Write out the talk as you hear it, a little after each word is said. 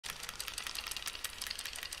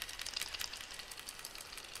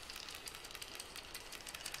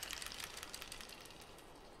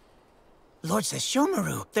Lord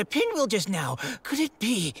Sesshomaru, the pinwheel just now. Could it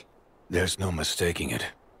be? There's no mistaking it.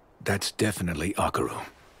 That's definitely Akaru.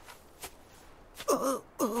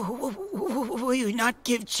 Will you not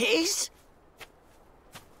give chase?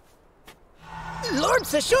 Lord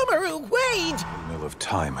Sesshomaru, wait! The mill of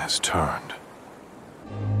time has turned.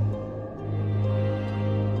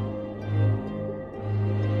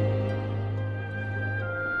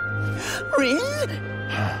 Rin?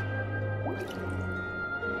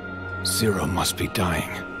 Zero must be dying.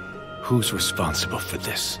 Who's responsible for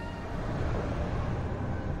this?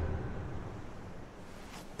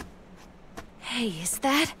 Hey, is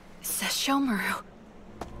that Sesshomaru?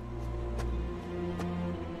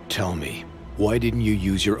 Tell me, why didn't you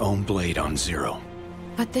use your own blade on Zero?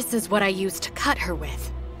 But this is what I used to cut her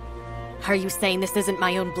with. Are you saying this isn't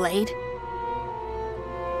my own blade?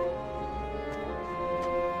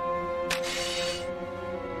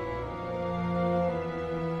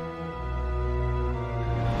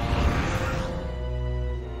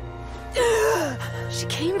 She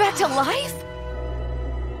came back to life?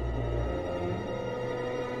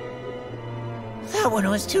 That one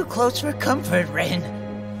was too close for comfort, Rin.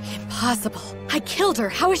 Impossible. I killed her.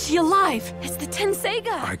 How is she alive? It's the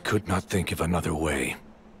Tenseiga. I could not think of another way.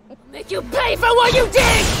 Make you pay for what you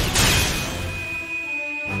did!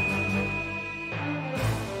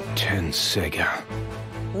 Tenseiga.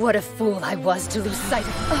 What a fool I was to lose sight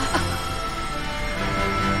of